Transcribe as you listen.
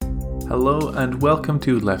Hello and welcome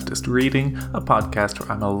to Leftist Reading, a podcast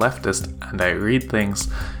where I'm a leftist and I read things.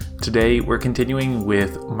 Today we're continuing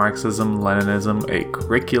with Marxism-Leninism, a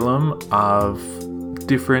curriculum of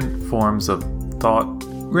different forms of thought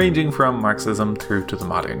ranging from Marxism through to the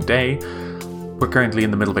modern day. We're currently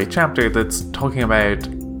in the middle of a chapter that's talking about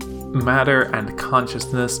matter and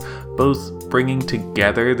consciousness, both bringing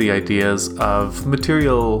together the ideas of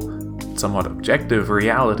material, somewhat objective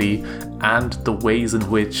reality and the ways in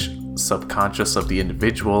which subconscious of the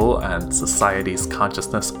individual and society's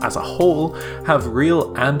consciousness as a whole have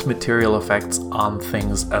real and material effects on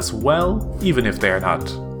things as well, even if they're not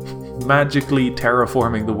magically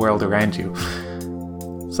terraforming the world around you.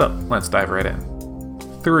 So, let's dive right in.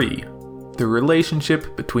 3. The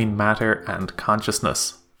relationship between matter and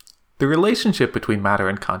consciousness. The relationship between matter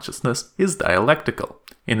and consciousness is dialectical.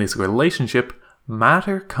 In this relationship,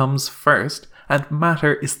 matter comes first, and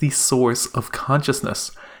matter is the source of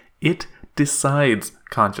consciousness. It decides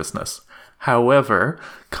consciousness. However,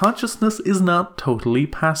 consciousness is not totally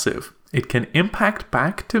passive. It can impact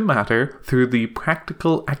back to matter through the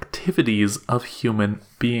practical activities of human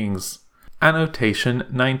beings. Annotation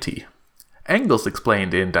 90. Engels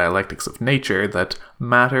explained in Dialectics of Nature that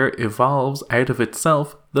matter evolves out of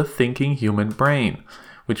itself the thinking human brain,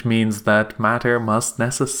 which means that matter must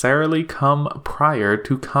necessarily come prior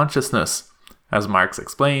to consciousness. As Marx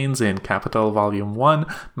explains in Capital Volume 1,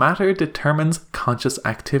 matter determines conscious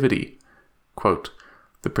activity. Quote,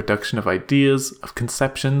 "The production of ideas, of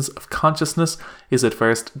conceptions, of consciousness is at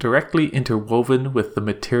first directly interwoven with the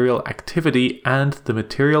material activity and the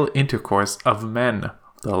material intercourse of men,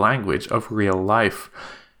 the language of real life.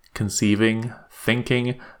 Conceiving,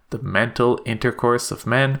 thinking, the mental intercourse of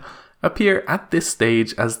men appear at this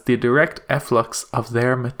stage as the direct efflux of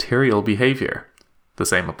their material behavior. The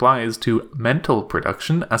same applies to mental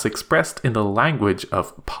production as expressed in the language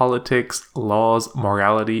of politics, laws,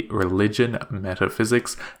 morality, religion,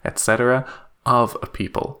 metaphysics, etc. of a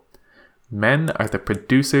people. Men are the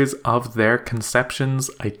producers of their conceptions,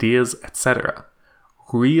 ideas, etc.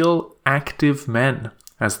 Real, active men,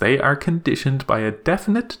 as they are conditioned by a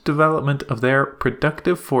definite development of their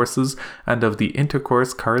productive forces and of the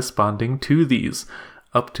intercourse corresponding to these,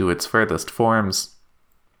 up to its furthest forms.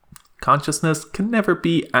 Consciousness can never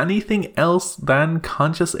be anything else than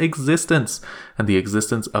conscious existence, and the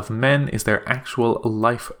existence of men is their actual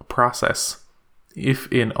life process.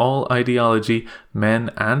 If in all ideology, men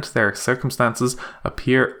and their circumstances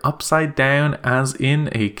appear upside down as in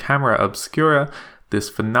a camera obscura, this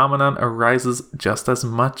phenomenon arises just as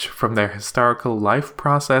much from their historical life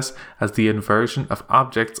process as the inversion of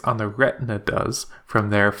objects on the retina does from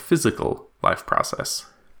their physical life process."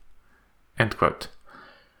 End quote.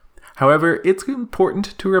 However, it's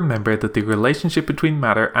important to remember that the relationship between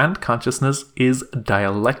matter and consciousness is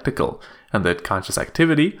dialectical, and that conscious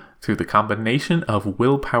activity, through the combination of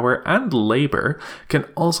willpower and labor, can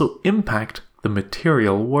also impact the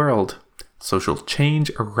material world. Social change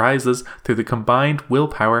arises through the combined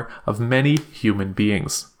willpower of many human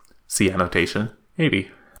beings. See annotation 80.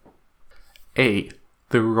 A.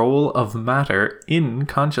 The role of matter in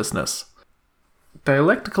consciousness.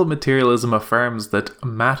 Dialectical materialism affirms that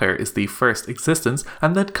matter is the first existence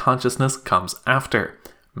and that consciousness comes after.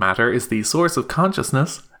 Matter is the source of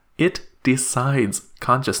consciousness. It decides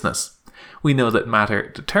consciousness. We know that matter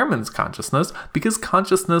determines consciousness because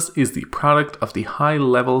consciousness is the product of the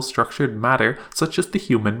high-level structured matter such as the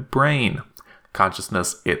human brain.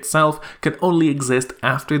 Consciousness itself can only exist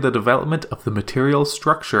after the development of the material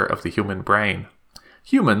structure of the human brain.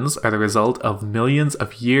 Humans are the result of millions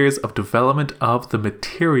of years of development of the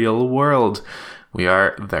material world. We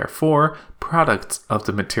are, therefore, products of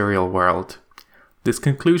the material world. This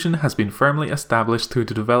conclusion has been firmly established through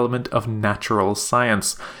the development of natural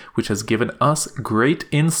science, which has given us great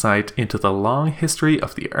insight into the long history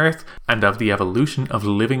of the Earth and of the evolution of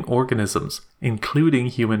living organisms, including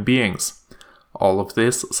human beings. All of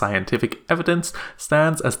this scientific evidence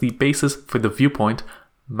stands as the basis for the viewpoint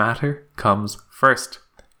matter comes first.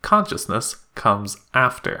 Consciousness comes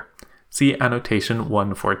after. See annotation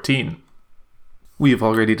 114. We have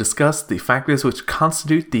already discussed the factors which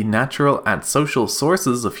constitute the natural and social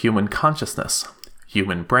sources of human consciousness.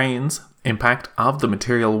 Human brains, impact of the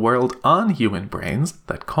material world on human brains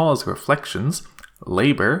that cause reflections,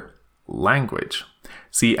 labor, language.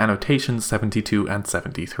 See annotation 72 and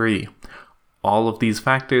 73. All of these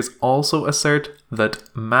factors also assert that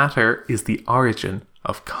matter is the origin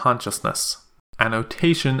of consciousness.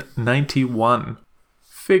 Annotation 91.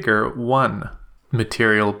 Figure 1.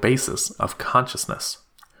 Material basis of consciousness.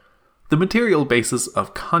 The material basis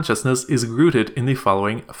of consciousness is rooted in the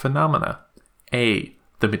following phenomena. A.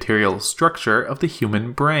 The material structure of the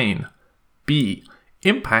human brain. B.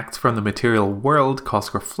 Impacts from the material world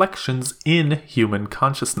cause reflections in human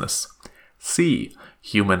consciousness. C.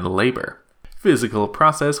 Human labor. Physical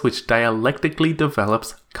process which dialectically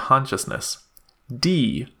develops consciousness.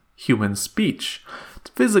 D. Human speech.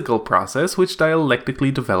 Physical process which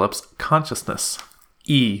dialectically develops consciousness.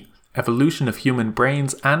 E. Evolution of human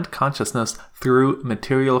brains and consciousness through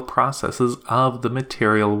material processes of the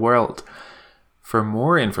material world. For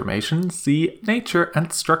more information, see Nature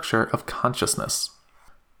and Structure of Consciousness.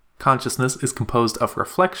 Consciousness is composed of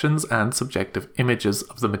reflections and subjective images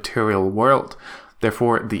of the material world.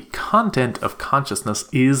 Therefore, the content of consciousness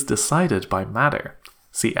is decided by matter.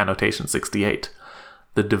 See annotation 68.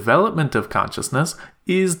 The development of consciousness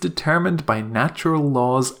is determined by natural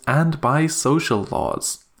laws and by social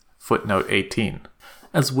laws. Footnote 18.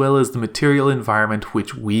 As well as the material environment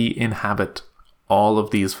which we inhabit. All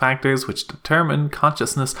of these factors which determine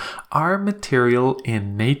consciousness are material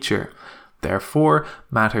in nature. Therefore,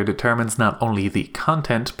 matter determines not only the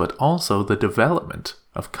content but also the development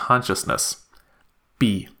of consciousness.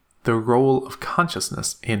 B. The role of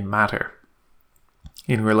consciousness in matter.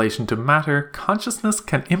 In relation to matter, consciousness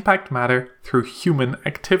can impact matter through human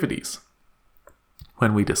activities.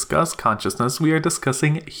 When we discuss consciousness, we are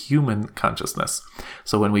discussing human consciousness.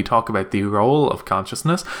 So when we talk about the role of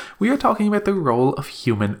consciousness, we are talking about the role of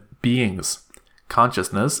human beings.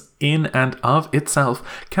 Consciousness, in and of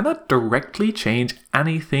itself, cannot directly change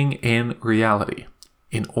anything in reality.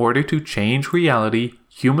 In order to change reality,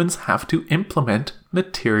 humans have to implement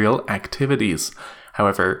material activities.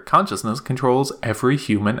 However, consciousness controls every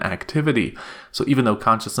human activity. So even though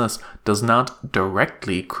consciousness does not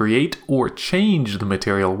directly create or change the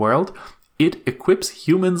material world, it equips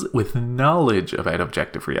humans with knowledge about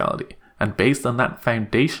objective reality. And based on that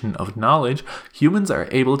foundation of knowledge, humans are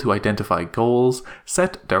able to identify goals,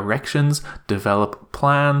 set directions, develop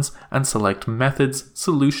plans, and select methods,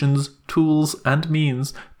 solutions, tools, and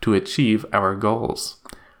means to achieve our goals.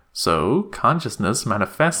 So, consciousness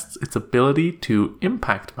manifests its ability to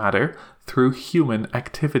impact matter through human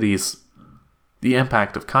activities. The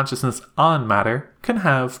impact of consciousness on matter can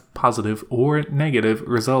have positive or negative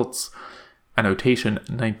results. Annotation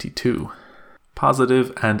 92.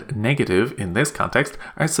 Positive and negative in this context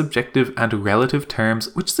are subjective and relative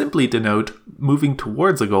terms which simply denote moving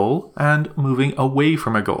towards a goal and moving away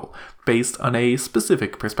from a goal, based on a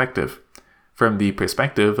specific perspective. From the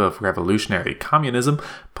perspective of revolutionary communism,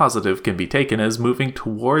 positive can be taken as moving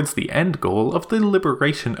towards the end goal of the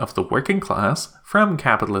liberation of the working class from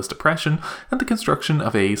capitalist oppression and the construction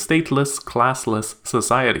of a stateless, classless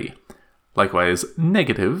society. Likewise,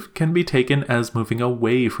 negative can be taken as moving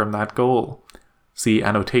away from that goal. See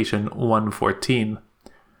annotation 114.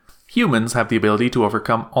 Humans have the ability to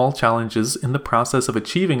overcome all challenges in the process of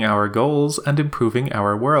achieving our goals and improving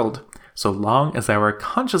our world, so long as our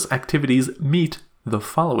conscious activities meet the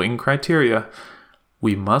following criteria.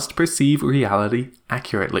 We must perceive reality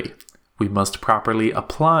accurately. We must properly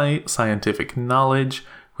apply scientific knowledge,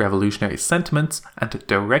 revolutionary sentiments, and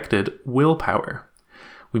directed willpower.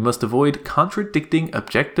 We must avoid contradicting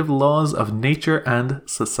objective laws of nature and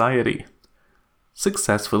society.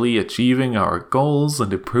 Successfully achieving our goals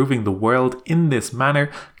and improving the world in this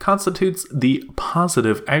manner constitutes the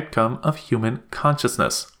positive outcome of human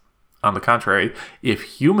consciousness. On the contrary, if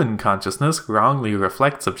human consciousness wrongly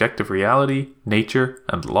reflects objective reality, nature,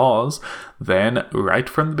 and laws, then right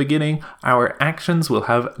from the beginning, our actions will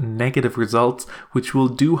have negative results which will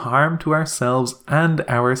do harm to ourselves and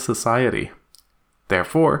our society.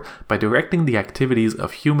 Therefore, by directing the activities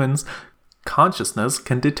of humans, consciousness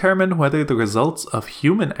can determine whether the results of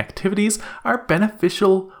human activities are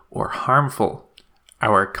beneficial or harmful.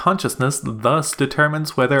 Our consciousness thus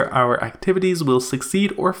determines whether our activities will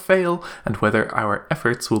succeed or fail, and whether our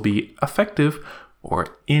efforts will be effective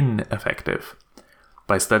or ineffective.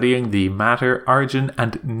 By studying the matter, origin,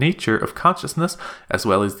 and nature of consciousness, as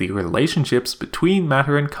well as the relationships between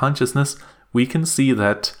matter and consciousness, we can see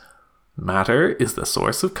that matter is the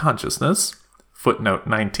source of consciousness. Footnote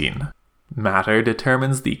 19. Matter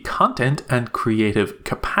determines the content and creative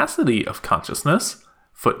capacity of consciousness.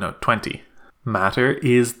 Footnote 20. Matter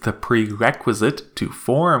is the prerequisite to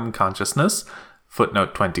form consciousness.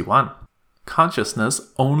 Footnote 21.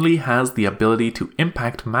 Consciousness only has the ability to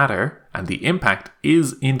impact matter, and the impact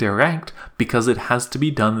is indirect because it has to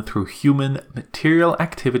be done through human material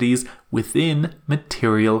activities within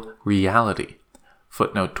material reality.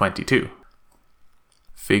 Footnote 22.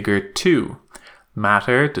 Figure 2.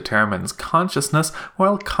 Matter determines consciousness,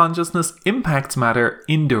 while consciousness impacts matter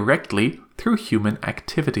indirectly through human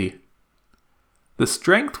activity. The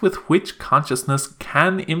strength with which consciousness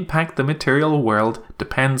can impact the material world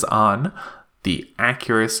depends on the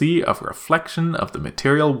accuracy of reflection of the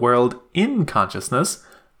material world in consciousness,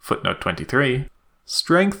 footnote 23,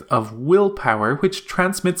 strength of willpower which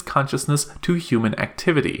transmits consciousness to human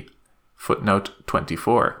activity, footnote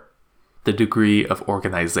 24, the degree of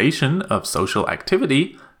organization of social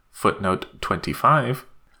activity, footnote 25,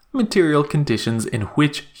 material conditions in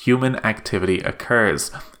which human activity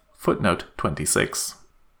occurs, footnote 26.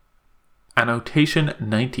 Annotation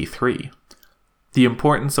 93. The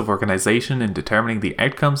importance of organization in determining the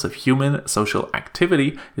outcomes of human social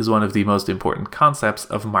activity is one of the most important concepts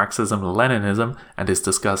of Marxism-Leninism and is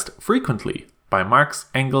discussed frequently by Marx,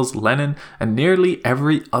 Engels, Lenin, and nearly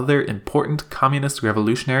every other important communist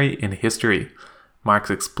revolutionary in history. Marx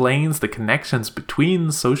explains the connections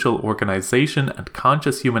between social organization and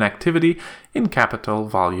conscious human activity in Capital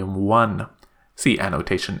Volume 1. See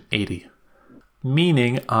annotation 80.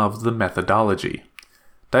 Meaning of the methodology.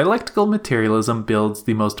 Dialectical materialism builds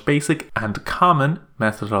the most basic and common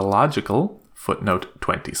methodological, footnote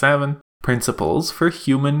 27, principles for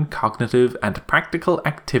human cognitive and practical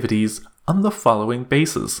activities on the following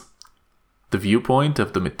bases. The viewpoint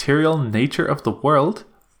of the material nature of the world,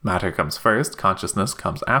 matter comes first, consciousness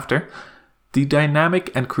comes after, the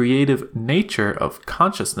dynamic and creative nature of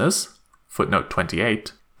consciousness, footnote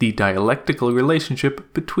 28, the dialectical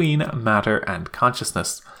relationship between matter and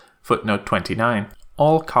consciousness, footnote 29.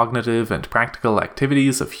 All cognitive and practical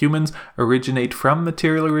activities of humans originate from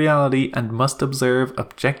material reality and must observe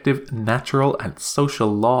objective natural and social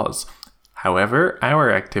laws. However,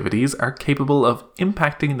 our activities are capable of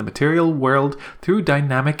impacting the material world through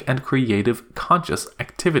dynamic and creative conscious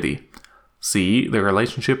activity. See the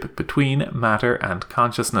relationship between matter and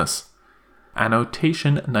consciousness.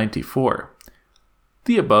 Annotation 94.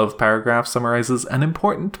 The above paragraph summarizes an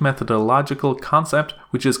important methodological concept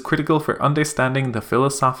which is critical for understanding the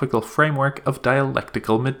philosophical framework of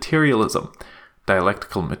dialectical materialism.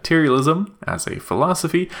 Dialectical materialism, as a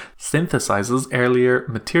philosophy, synthesizes earlier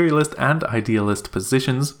materialist and idealist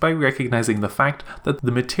positions by recognizing the fact that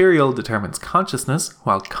the material determines consciousness,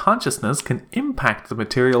 while consciousness can impact the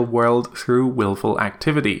material world through willful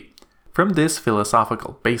activity. From this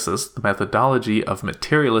philosophical basis, the methodology of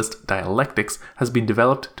materialist dialectics has been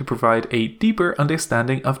developed to provide a deeper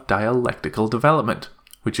understanding of dialectical development,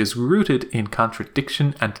 which is rooted in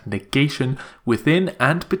contradiction and negation within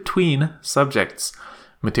and between subjects.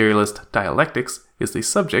 Materialist dialectics is the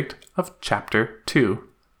subject of Chapter 2.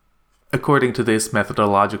 According to this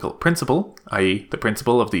methodological principle, i.e., the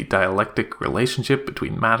principle of the dialectic relationship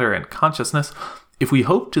between matter and consciousness, if we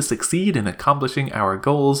hope to succeed in accomplishing our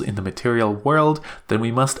goals in the material world, then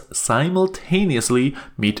we must simultaneously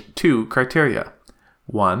meet two criteria.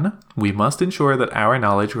 1. We must ensure that our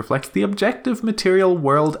knowledge reflects the objective material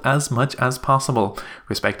world as much as possible,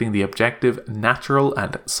 respecting the objective natural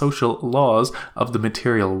and social laws of the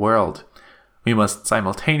material world. We must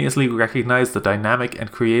simultaneously recognize the dynamic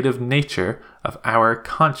and creative nature of our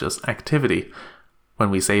conscious activity. When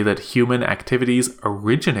we say that human activities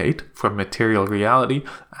originate from material reality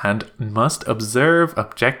and must observe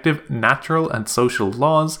objective natural and social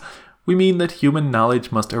laws, we mean that human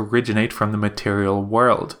knowledge must originate from the material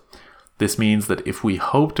world. This means that if we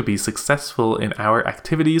hope to be successful in our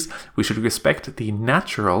activities, we should respect the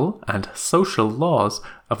natural and social laws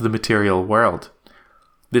of the material world.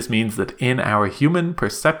 This means that in our human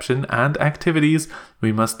perception and activities,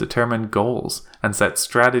 we must determine goals and set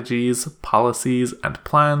strategies, policies, and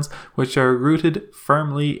plans which are rooted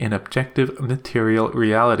firmly in objective material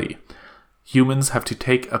reality. Humans have to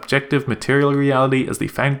take objective material reality as the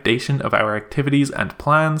foundation of our activities and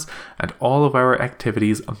plans, and all of our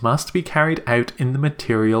activities must be carried out in the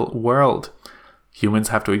material world. Humans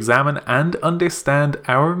have to examine and understand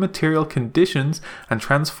our material conditions and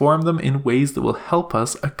transform them in ways that will help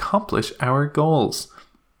us accomplish our goals.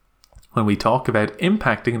 When we talk about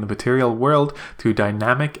impacting the material world through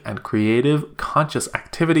dynamic and creative conscious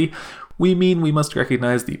activity, we mean we must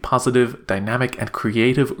recognize the positive, dynamic, and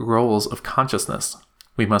creative roles of consciousness.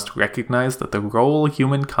 We must recognize that the role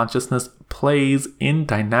human consciousness plays in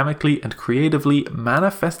dynamically and creatively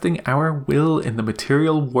manifesting our will in the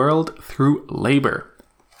material world through labor.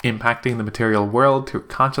 Impacting the material world through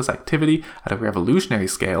conscious activity at a revolutionary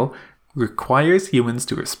scale requires humans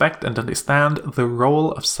to respect and understand the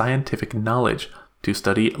role of scientific knowledge, to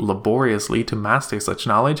study laboriously to master such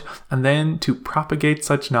knowledge, and then to propagate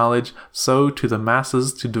such knowledge so to the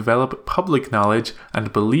masses to develop public knowledge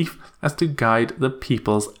and belief as to guide the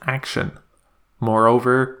people's action.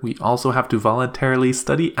 Moreover, we also have to voluntarily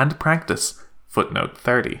study and practice, footnote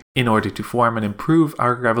 30, in order to form and improve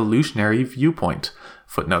our revolutionary viewpoint,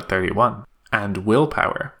 footnote 31, and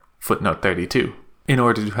willpower, footnote 32, in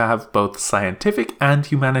order to have both scientific and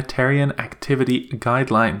humanitarian activity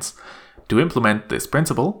guidelines. To implement this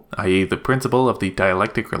principle, i.e. the principle of the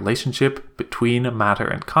dialectic relationship between matter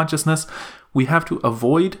and consciousness, we have to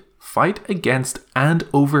avoid, fight against, and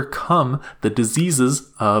overcome the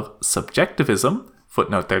diseases of subjectivism,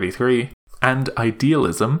 footnote 33, and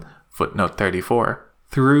idealism, footnote 34,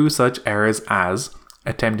 through such errors as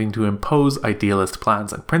attempting to impose idealist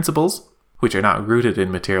plans and principles, which are not rooted in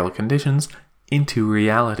material conditions, into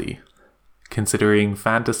reality, considering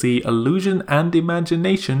fantasy, illusion, and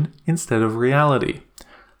imagination instead of reality,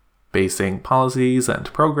 basing policies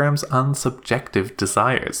and programs on subjective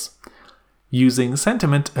desires, using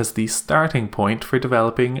sentiment as the starting point for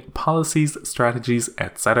developing policies, strategies,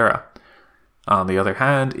 etc. On the other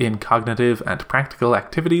hand, in cognitive and practical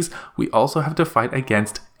activities, we also have to fight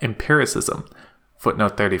against empiricism,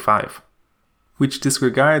 footnote 35, which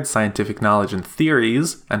disregards scientific knowledge and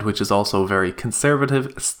theories, and which is also very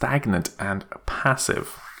conservative, stagnant, and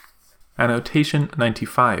passive. Annotation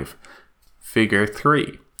 95. Figure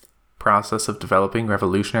 3. Process of developing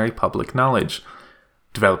revolutionary public knowledge.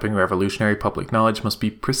 Developing revolutionary public knowledge must be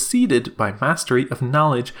preceded by mastery of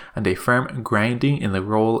knowledge and a firm grounding in the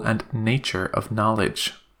role and nature of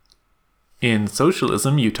knowledge. In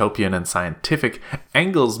Socialism, Utopian and Scientific,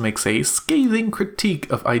 Engels makes a scathing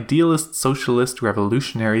critique of idealist socialist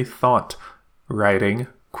revolutionary thought, writing,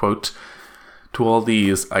 quote, "To all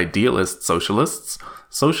these idealist socialists,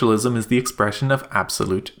 socialism is the expression of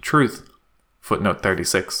absolute truth." Footnote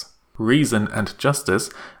 36. Reason and justice,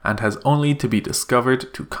 and has only to be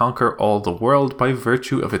discovered to conquer all the world by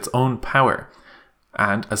virtue of its own power,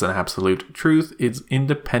 and as an absolute truth is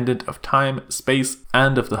independent of time, space,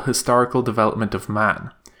 and of the historical development of man.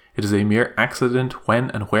 It is a mere accident when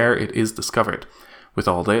and where it is discovered. With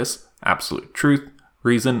all this, absolute truth,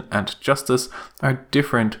 reason, and justice are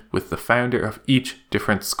different with the founder of each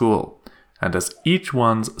different school, and as each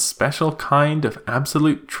one's special kind of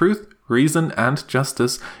absolute truth, reason, and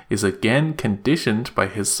justice is again conditioned by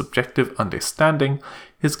his subjective understanding,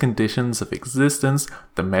 his conditions of existence,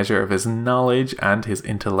 the measure of his knowledge, and his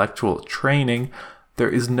intellectual training, there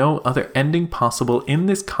is no other ending possible in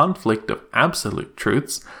this conflict of absolute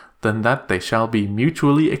truths than that they shall be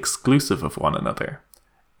mutually exclusive of one another.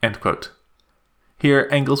 End quote. Here,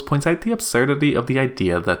 Engels points out the absurdity of the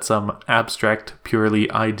idea that some abstract,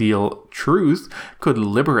 purely ideal truth could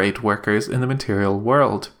liberate workers in the material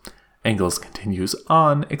world. Engels continues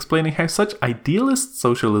on, explaining how such idealist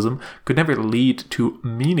socialism could never lead to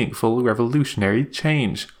meaningful revolutionary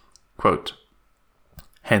change. Quote,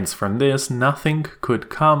 "Hence from this nothing could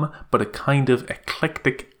come but a kind of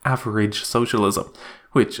eclectic average socialism,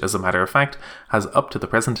 which, as a matter of fact, has up to the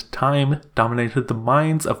present time dominated the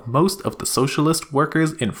minds of most of the socialist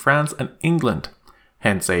workers in France and England.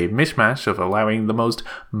 Hence a mishmash of allowing the most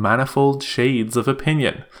manifold shades of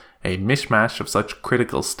opinion, a mishmash of such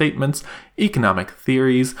critical statements, economic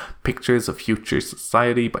theories, pictures of future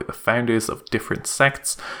society by the founders of different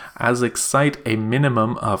sects, as excite a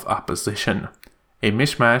minimum of opposition. A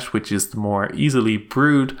mishmash which is the more easily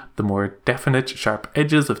brewed, the more definite sharp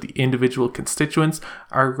edges of the individual constituents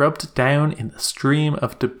are rubbed down in the stream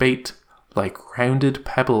of debate, like rounded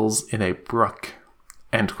pebbles in a brook."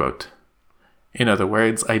 End quote. In other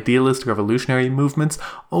words, idealist revolutionary movements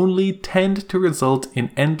only tend to result in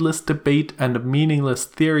endless debate and meaningless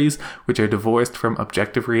theories which are divorced from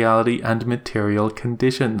objective reality and material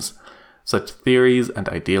conditions. Such theories and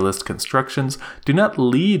idealist constructions do not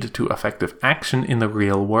lead to effective action in the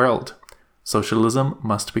real world. Socialism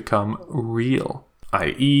must become real,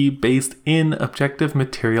 i.e. based in objective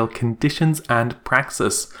material conditions and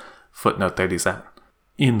praxis. Footnote 37.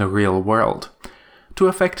 In the real world. To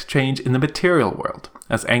effect change in the material world,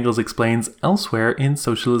 as Engels explains elsewhere in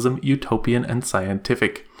Socialism, Utopian and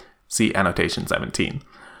Scientific. See annotation 17.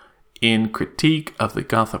 In Critique of the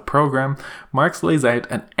Gotha Program, Marx lays out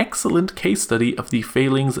an excellent case study of the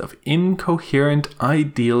failings of incoherent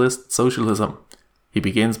idealist socialism. He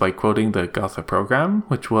begins by quoting the Gotha Program,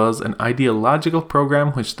 which was an ideological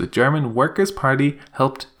program which the German Workers' Party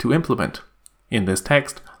helped to implement. In this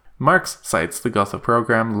text, Marx cites the Gotha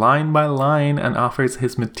program line by line and offers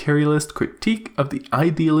his materialist critique of the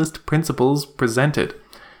idealist principles presented.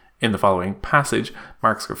 In the following passage,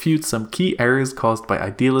 Marx refutes some key errors caused by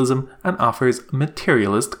idealism and offers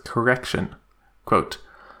materialist correction. Quote,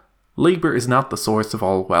 "Labor is not the source of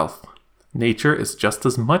all wealth. Nature is just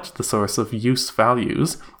as much the source of use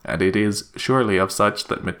values, and it is surely of such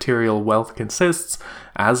that material wealth consists,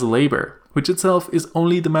 as labor, which itself is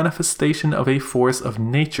only the manifestation of a force of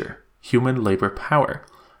nature, human labor power.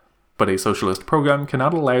 But a socialist program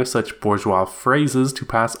cannot allow such bourgeois phrases to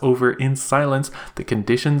pass over in silence the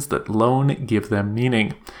conditions that alone give them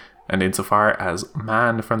meaning. And insofar as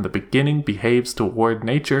man from the beginning behaves toward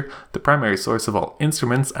nature, the primary source of all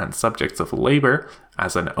instruments and subjects of labor,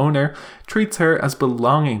 as an owner, treats her as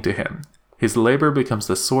belonging to him. His labor becomes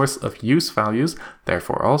the source of use values,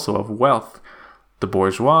 therefore also of wealth. The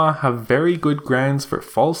bourgeois have very good grounds for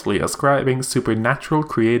falsely ascribing supernatural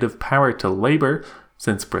creative power to labor,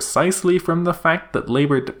 since precisely from the fact that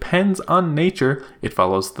labor depends on nature, it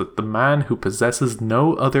follows that the man who possesses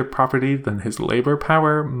no other property than his labor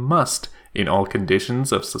power must, in all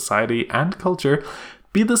conditions of society and culture,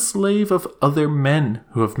 be the slave of other men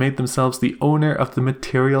who have made themselves the owner of the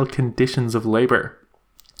material conditions of labor.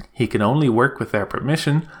 He can only work with their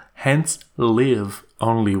permission, hence live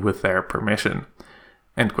only with their permission."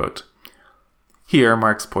 End quote. Here,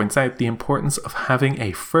 Marx points out the importance of having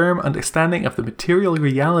a firm understanding of the material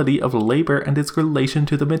reality of labor and its relation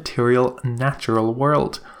to the material natural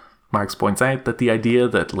world. Marx points out that the idea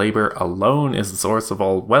that labor alone is the source of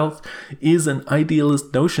all wealth is an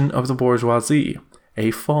idealist notion of the bourgeoisie,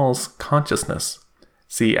 a false consciousness.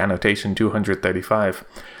 See annotation 235,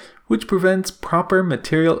 which prevents proper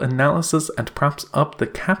material analysis and props up the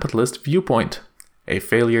capitalist viewpoint. A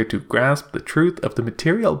failure to grasp the truth of the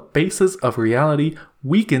material basis of reality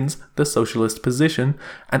weakens the socialist position,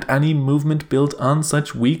 and any movement built on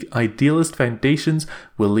such weak idealist foundations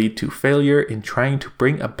will lead to failure in trying to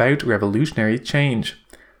bring about revolutionary change.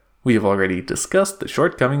 We have already discussed the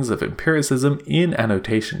shortcomings of empiricism in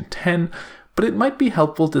annotation 10, but it might be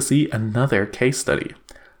helpful to see another case study,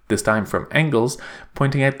 this time from Engels,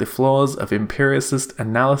 pointing out the flaws of empiricist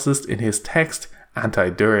analysis in his text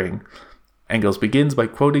Anti-Dühring. Engels begins by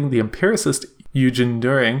quoting the empiricist Eugen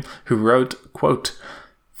Dühring, who wrote, quote,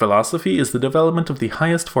 "Philosophy is the development of the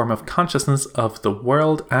highest form of consciousness of the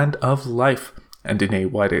world and of life, and in a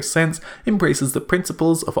wider sense embraces the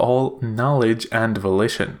principles of all knowledge and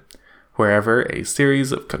volition. Wherever a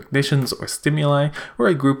series of cognitions or stimuli, or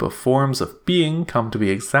a group of forms of being come to be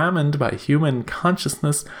examined by human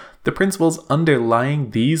consciousness, the principles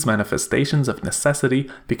underlying these manifestations of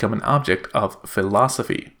necessity become an object of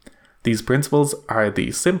philosophy. These principles are the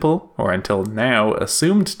simple, or until now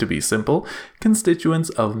assumed to be simple, constituents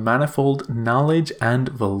of manifold knowledge and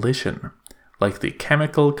volition. Like the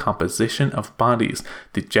chemical composition of bodies,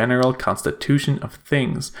 the general constitution of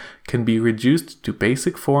things can be reduced to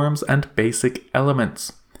basic forms and basic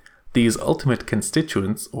elements. These ultimate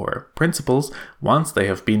constituents, or principles, once they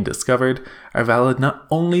have been discovered, are valid not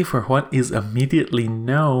only for what is immediately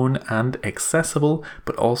known and accessible,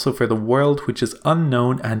 but also for the world which is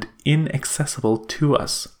unknown and inaccessible to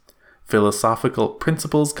us. Philosophical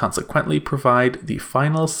principles consequently provide the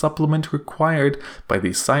final supplement required by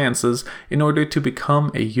these sciences in order to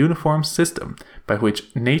become a uniform system by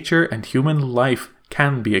which nature and human life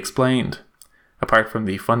can be explained. Apart from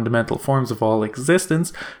the fundamental forms of all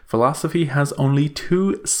existence, philosophy has only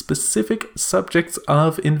two specific subjects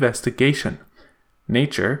of investigation: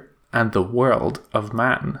 nature and the world of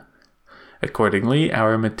man. Accordingly,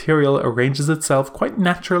 our material arranges itself quite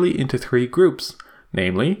naturally into three groups,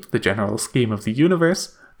 namely, the general scheme of the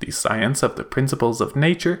universe, the science of the principles of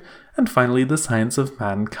nature, and finally the science of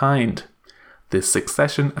mankind. This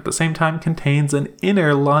succession at the same time contains an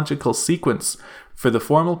inner logical sequence, for the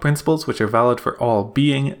formal principles which are valid for all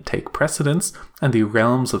being take precedence, and the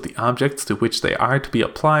realms of the objects to which they are to be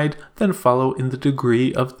applied then follow in the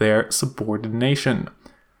degree of their subordination."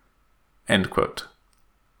 End quote.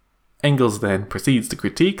 Engels then proceeds to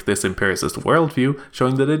critique this empiricist worldview,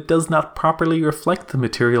 showing that it does not properly reflect the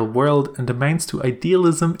material world and amounts to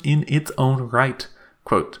idealism in its own right.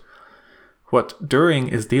 Quote, "What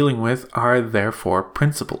Dühring is dealing with are therefore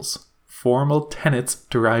principles, formal tenets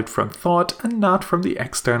derived from thought and not from the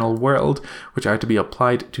external world, which are to be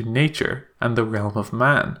applied to nature and the realm of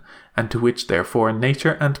man, and to which therefore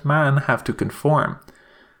nature and man have to conform.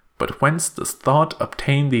 But whence does thought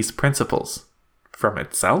obtain these principles? From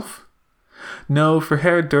itself? No, for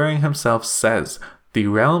Herr Dühring himself says, the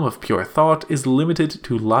realm of pure thought is limited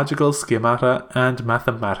to logical schemata and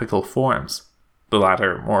mathematical forms. The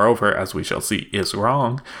latter, moreover, as we shall see, is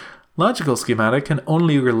wrong. Logical schemata can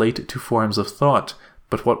only relate to forms of thought,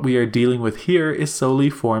 but what we are dealing with here is solely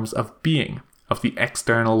forms of being, of the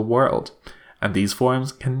external world, and these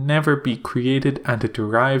forms can never be created and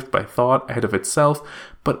derived by thought out of itself,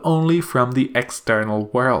 but only from the external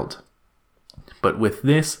world. But with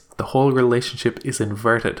this, the whole relationship is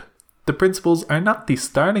inverted. The principles are not the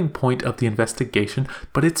starting point of the investigation,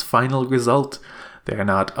 but its final result. They are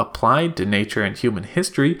not applied to nature and human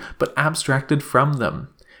history, but abstracted from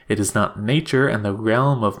them. It is not nature and the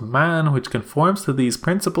realm of man which conforms to these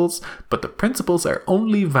principles, but the principles are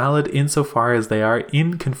only valid insofar as they are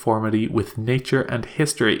in conformity with nature and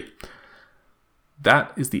history.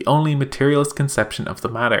 That is the only materialist conception of the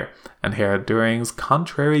matter, and Herdering's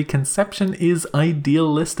contrary conception is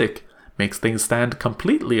idealistic, makes things stand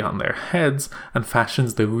completely on their heads, and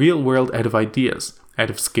fashions the real world out of ideas, out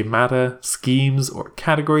of schemata, schemes, or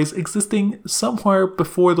categories existing somewhere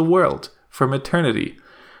before the world, from eternity,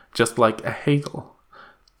 just like a Hegel.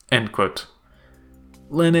 End quote.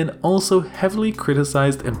 Lenin also heavily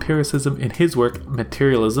criticized empiricism in his work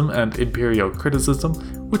Materialism and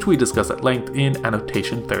Empirio-Criticism, which we discuss at length in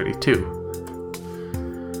Annotation 32.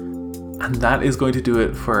 And that is going to do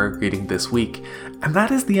it for our reading this week. And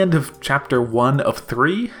that is the end of chapter 1 of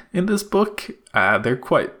 3 in this book. They're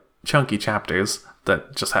quite chunky chapters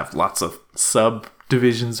that just have lots of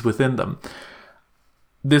subdivisions within them.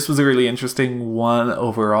 This was a really interesting one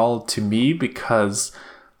overall to me because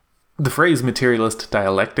the phrase materialist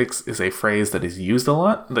dialectics is a phrase that is used a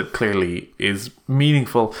lot, that clearly is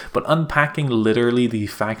meaningful, but unpacking literally the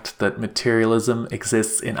fact that materialism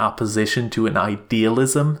exists in opposition to an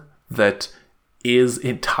idealism that is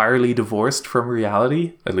entirely divorced from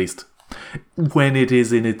reality, at least when it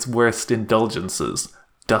is in its worst indulgences,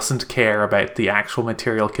 doesn't care about the actual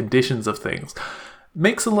material conditions of things,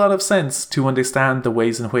 makes a lot of sense to understand the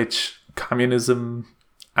ways in which communism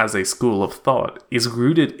as a school of thought is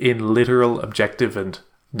rooted in literal, objective, and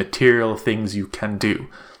material things you can do.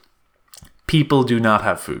 People do not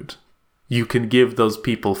have food. You can give those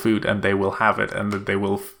people food and they will have it, and they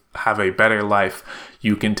will have a better life.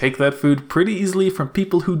 You can take that food pretty easily from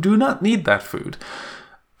people who do not need that food.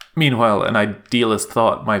 Meanwhile, an idealist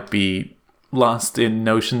thought might be lost in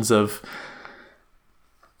notions of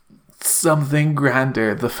something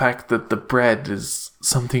grander, the fact that the bread is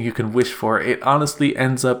something you can wish for. It honestly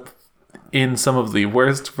ends up in some of the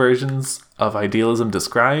worst versions of idealism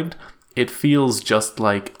described. It feels just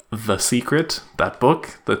like The Secret, that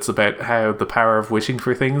book that's about how the power of wishing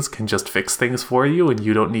for things can just fix things for you and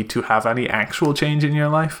you don't need to have any actual change in your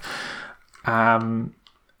life. And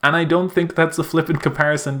I don't think that's a flippant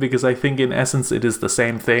comparison, because I think in essence it is the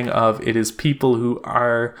same thing of it is people who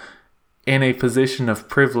are in a position of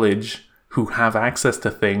privilege who have access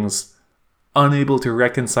to things unable to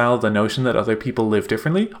reconcile the notion that other people live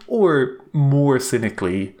differently, or more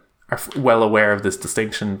cynically are well aware of this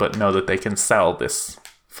distinction but know that they can sell this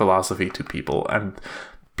philosophy to people. And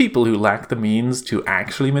people who lack the means to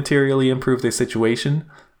actually materially improve their situation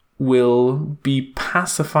will be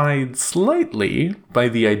pacified slightly by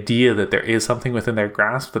the idea that there is something within their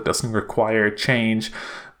grasp that doesn't require change,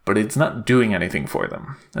 but it's not doing anything for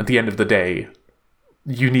them. At the end of the day,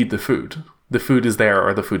 you need the food. The food is there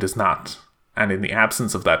or the food is not. And in the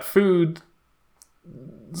absence of that food,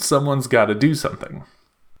 someone's got to do something.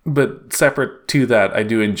 But separate to that, I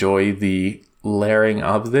do enjoy the layering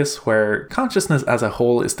of this, where consciousness as a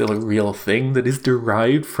whole is still a real thing that is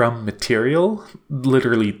derived from material.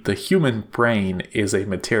 Literally, the human brain is a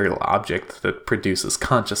material object that produces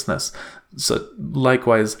consciousness. So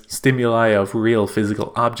likewise, stimuli of real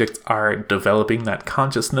physical objects are developing that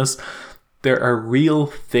consciousness. There are real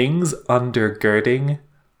things undergirding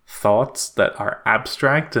thoughts that are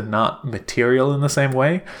abstract and not material in the same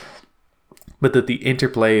way, but that the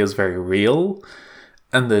interplay is very real,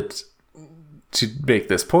 and that, to make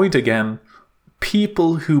this point again,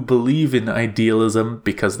 people who believe in idealism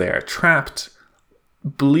because they are trapped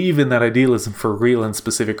believe in that idealism for real and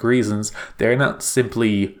specific reasons. They're not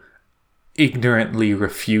simply ignorantly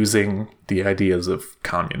refusing the ideas of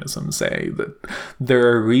communism, say. That there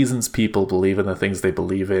are reasons people believe in the things they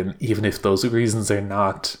believe in, even if those reasons are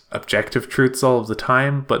not objective truths all of the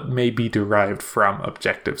time, but may be derived from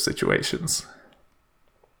objective situations.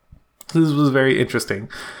 This was very interesting.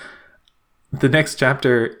 The next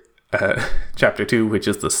chapter, chapter 2, which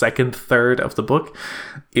is the second third of the book,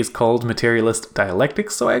 is called Materialist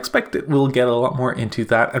Dialectics, so I expect it will get a lot more into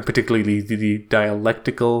that, and particularly the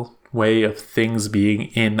dialectical way of things being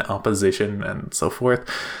in opposition and so forth,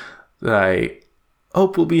 that I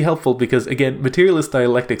hope will be helpful, because again, materialist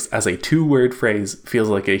dialectics as a two-word phrase feels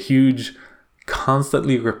like a huge,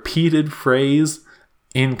 constantly repeated phrase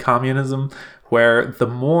in communism, where the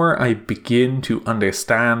more I begin to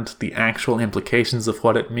understand the actual implications of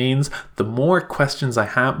what it means, the more questions I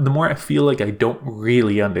have, the more I feel like I don't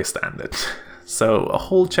really understand it. So a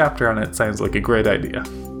whole chapter on it sounds like a great idea.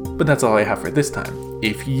 But that's all I have for this time.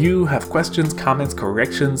 If you have questions, comments,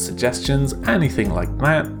 corrections, suggestions, anything like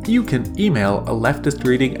that, you can email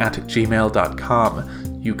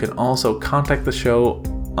aleftistreading@gmail.com. You can also contact the show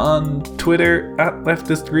on Twitter at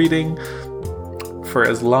Leftist Reading for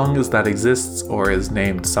as long as that exists or is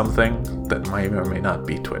named something that may or may not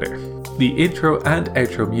be Twitter. The intro and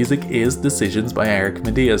outro music is Decisions by Eric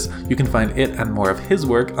Medias. You can find it and more of his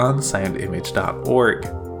work on soundimage.org.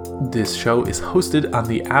 This show is hosted on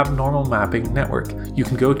the Abnormal Mapping Network. You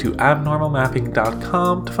can go to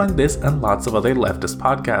abnormalmapping.com to find this and lots of other leftist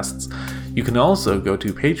podcasts. You can also go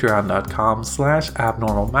to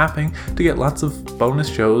patreon.com/abnormalmapping to get lots of bonus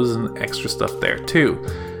shows and extra stuff there too.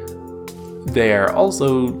 They are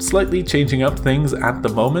also slightly changing up things at the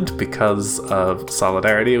moment because of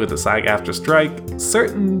solidarity with the SAG-AFTRA strike.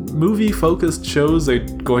 Certain movie-focused shows are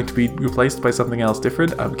going to be replaced by something else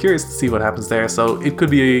different. I'm curious to see what happens there, so it could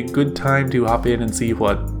be a good time to hop in and see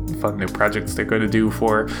what fun new projects they're going to do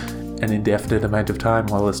for an indefinite amount of time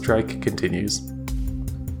while the strike continues.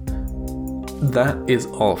 That is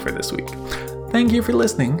all for this week. Thank you for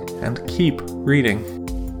listening, and keep reading.